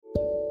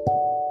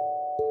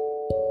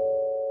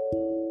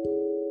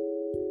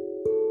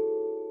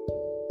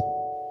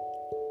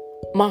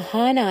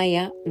മഹാനായ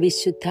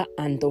വിശുദ്ധ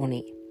അന്തോണി.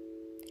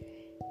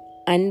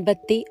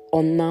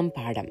 51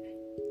 പാഠം.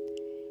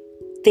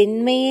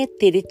 തിന്മയെ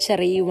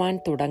തിരിച്ചറിയുവാൻ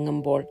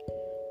തുടങ്ങുമ്പോൾ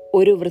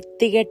ഒരു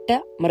വൃത്തികെട്ട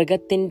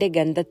മൃഗത്തിൻ്റെ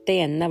ഗന്ധത്തെ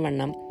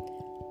എന്നവണ്ണം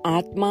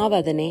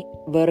ആത്മാവതിനെ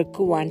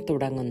വെറുക്കുവാൻ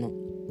തുടങ്ങുന്നു.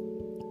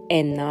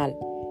 എന്നാൽ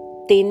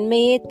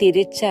തിന്മയെ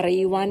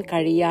തിരിച്ചറിയുവാൻ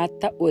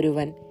കഴിയാത്ത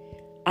ഒരുവൻ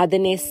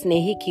അതിനെ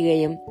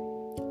സ്നേഹിക്കുകയും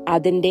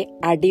അതിൻ്റെ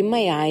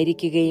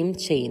അടിമയായിരിക്കുകയും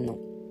ചെയ്യുന്നു.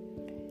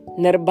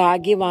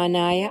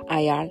 നിർഭാഗ്യവാനായ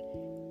അയാൾ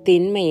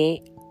തിന്മയെ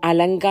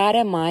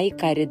അലങ്കാരമായി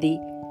കരുതി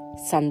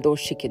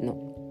സന്തോഷിക്കുന്നു.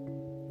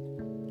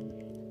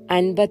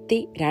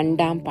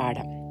 52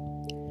 പാഠം.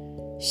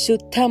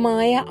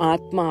 ശുദ്ധമായ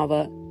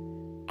ആത്മാവ്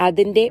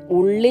അതിൻ്റെ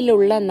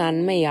ഉള്ളിലുള്ള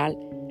നന്മയാൽ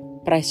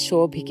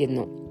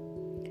പ്രശോഭിക്കുന്നു.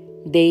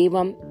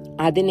 ദൈവം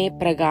അതിനെ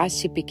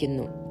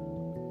പ്രകാശിപ്പിക്കുന്നു.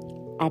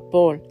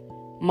 അപ്പോൾ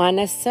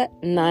മനസ്സ്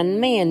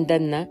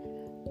നന്മയെന്തെന്ന്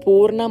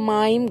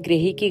പൂർണ്ണമായും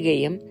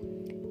ഗ്രഹിക്കുകയും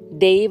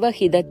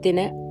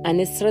ദൈവഹിതത്തിന്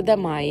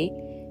അനുസൃതമായി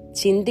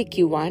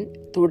ചിന്തിക്കുവാൻ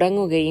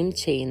തുടങ്ങുകയും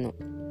ചെയ്യുന്നു.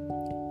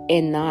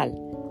 എന്നാൽ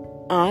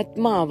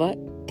ആത്മാവ്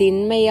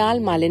തിന്മയാൽ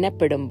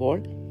മലിനപ്പെടുമ്പോൾ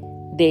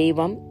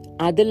ദൈവം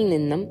അതിൽ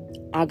നിന്നും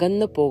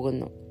അകന്നു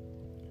പോകുന്നു.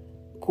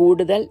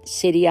 കൂടുതൽ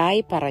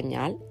ശരിയായി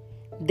പറഞ്ഞാൽ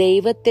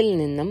ദൈവത്തിൽ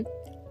നിന്നും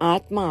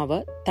ആത്മാവ്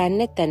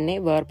തന്നെ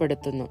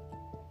വേർപെടുത്തുന്നു.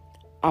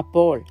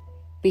 അപ്പോൾ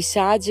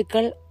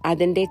പിശാചുക്കൾ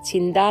അതിൻ്റെ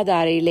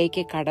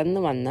ചിന്താധാരയിലേക്ക്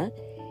കടന്നു വന്ന്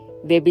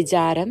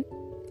വ്യഭിചാരം,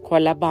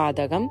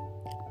 കൊലപാതകം,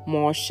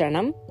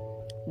 മോഷണം,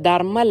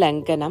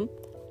 ധർമ്മലംഘനം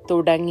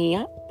തുടങ്ങിയ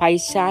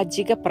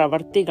പൈശാചിക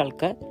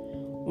പ്രവൃത്തികൾക്ക്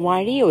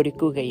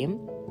വഴിയൊരുക്കുകയും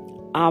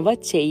അവ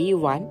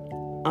ചെയ്യുവാൻ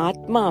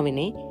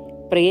ആത്മാവിനെ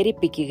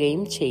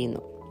പ്രേരിപ്പിക്കുകയും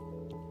ചെയ്യുന്നു.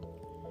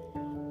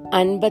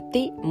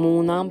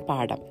 53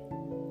 പാഠം.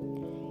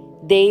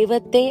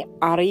 ദൈവത്തെ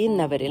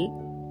അറിയുന്നവരിൽ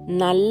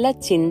നല്ല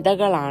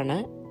ചിന്തകളാണ്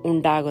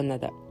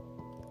ഉണ്ടാകുന്നത്.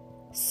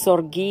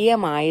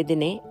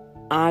 സ്വർഗീയമായതിനെ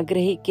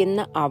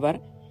ആഗ്രഹിക്കുന്ന അവർ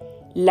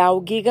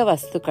ലൗകിക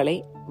വസ്തുക്കളെ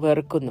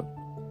വെറുക്കുന്നു.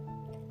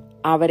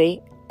 അവരെ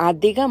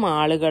അധികം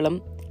ആളുകളും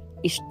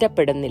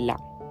ഇഷ്ടപ്പെടുന്നില്ല.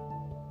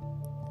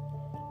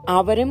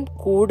 അവരും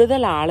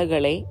കൂടുതൽ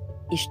ആളുകളെ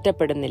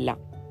ഇഷ്ടപ്പെടുന്നില്ല.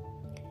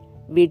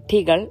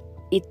 വിഡ്ഢികൾ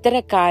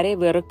ഇത്തരക്കാരെ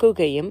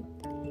വെറുക്കുകയും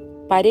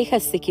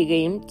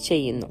പരിഹസിക്കുകയും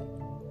ചെയ്യുന്നു.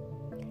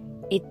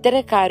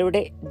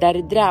 ഇത്തരക്കാരുടെ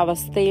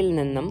ദരിദ്രാവസ്ഥയിൽ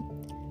നിന്നും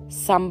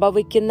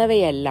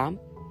സംഭവിക്കുന്നവയെല്ലാം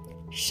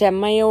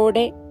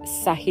ക്ഷമയോടെ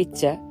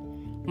സഹിച്ച്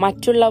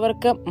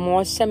മറ്റുള്ളവർക്ക്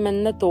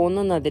മോശമെന്ന്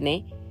തോന്നുന്നതിനെ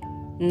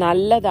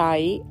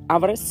നല്ലതായി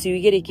അവർ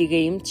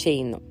സ്വീകരിക്കുകയും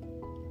ചെയ്യുന്നു.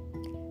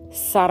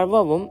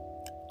 സർവവും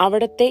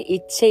അവിടുത്തെ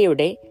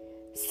ഇച്ഛയുടെ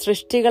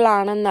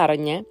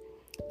സൃഷ്ടികളാണെന്നറിഞ്ഞ്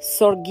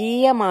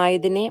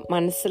സ്വർഗീയമായതിനെ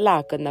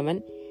മനസ്സിലാക്കുന്നവൻ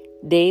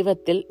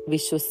ദൈവത്തിൽ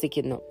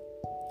വിശ്വസിക്കുന്നു.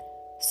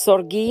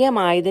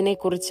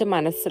 സ്വർഗീയമായതിനെക്കുറിച്ച്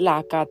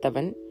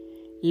മനസ്സിലാക്കാത്തവൻ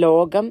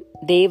ലോകം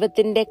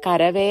ദൈവത്തിൻ്റെ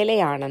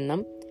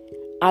കരവേലയാണെന്നും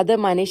അത്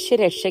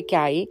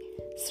മനുഷ്യരക്ഷയ്ക്കായി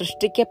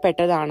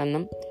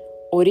സൃഷ്ടിക്കപ്പെട്ടതാണെന്നും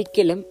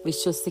ഒരിക്കലും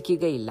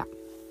വിശ്വസിക്കുകയില്ല.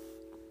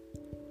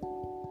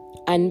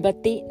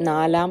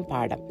 54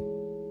 പാഠം.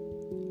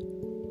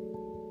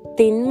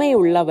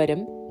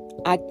 തിന്മയുള്ളവരും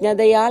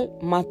അജ്ഞതയാൽ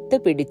മത്ത്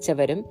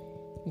പിടിച്ചവരും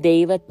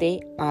ദൈവത്തെ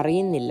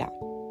അറിയുന്നില്ല.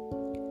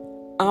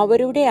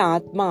 അവരുടെ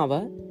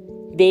ആത്മാവ്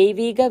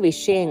ദൈവിക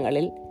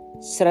വിഷയങ്ങളിൽ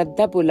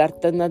ശ്രദ്ധ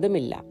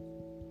പുലർത്തുന്നതുമില്ല.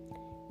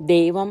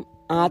 ദൈവം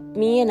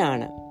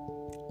ആത്മീയനാണ്.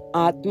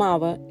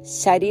 ആത്മാവ്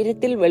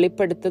ശരീരത്തിൽ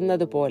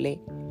വെളിപ്പെടുത്തുന്നത് പോലെ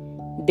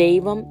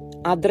ദൈവം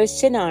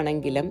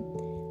അദൃശ്യനാണെങ്കിലും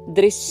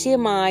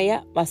ദൃശ്യമായ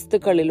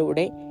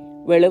വസ്തുക്കളിലൂടെ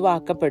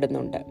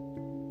വെളിവാക്കപ്പെടുന്നുണ്ട്.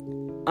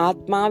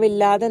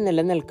 ആത്മാവില്ലാതെ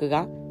നിലനിൽക്കുക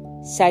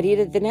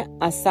ശരീരത്തിന്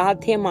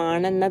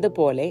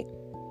അസാധ്യമാണെന്നതുപോലെ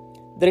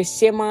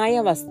ദൃശ്യമായ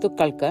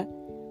വസ്തുക്കൾക്ക്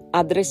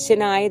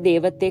അദൃശ്യനായ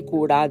ദൈവത്തെ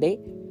കൂടാതെ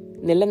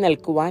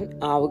നിലനിൽക്കുവാൻ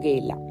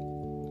ആവുകയില്ല.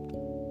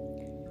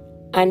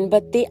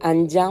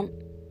 55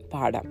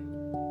 പാഠം.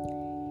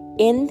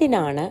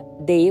 എന്തിനാണ്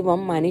ദൈവം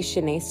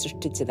മനുഷ്യനെ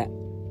സൃഷ്ടിച്ചത്?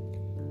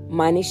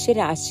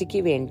 മനുഷ്യരാശിക്ക്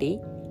വേണ്ടി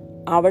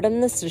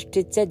അവിടുന്ന്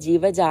സൃഷ്ടിച്ച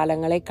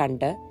ജീവജാലങ്ങളെ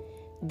കണ്ട്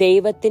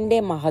ദൈവത്തിൻ്റെ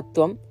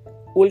മഹത്വം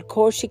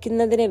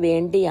ഉദ്ഘോഷിക്കുന്നതിന്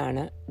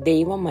വേണ്ടിയാണ്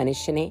ദൈവം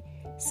മനുഷ്യനെ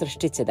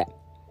സൃഷ്ടിച്ചത്.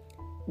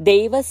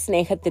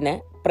 ദൈവസ്നേഹത്തിന്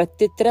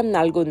പ്രത്യുത്തരം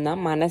നൽകുന്ന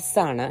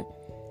മനസ്സാണ്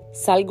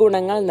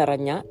സൽഗുണങ്ങൾ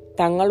നിറഞ്ഞ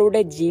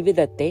തങ്ങളുടെ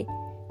ജീവിതത്തെ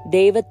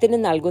ദൈവത്തിന്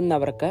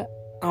നൽകുന്നവർക്ക്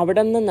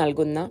അവിടുന്ന്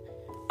നൽകുന്ന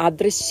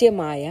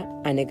അദൃശ്യമായ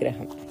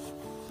അനുഗ്രഹം.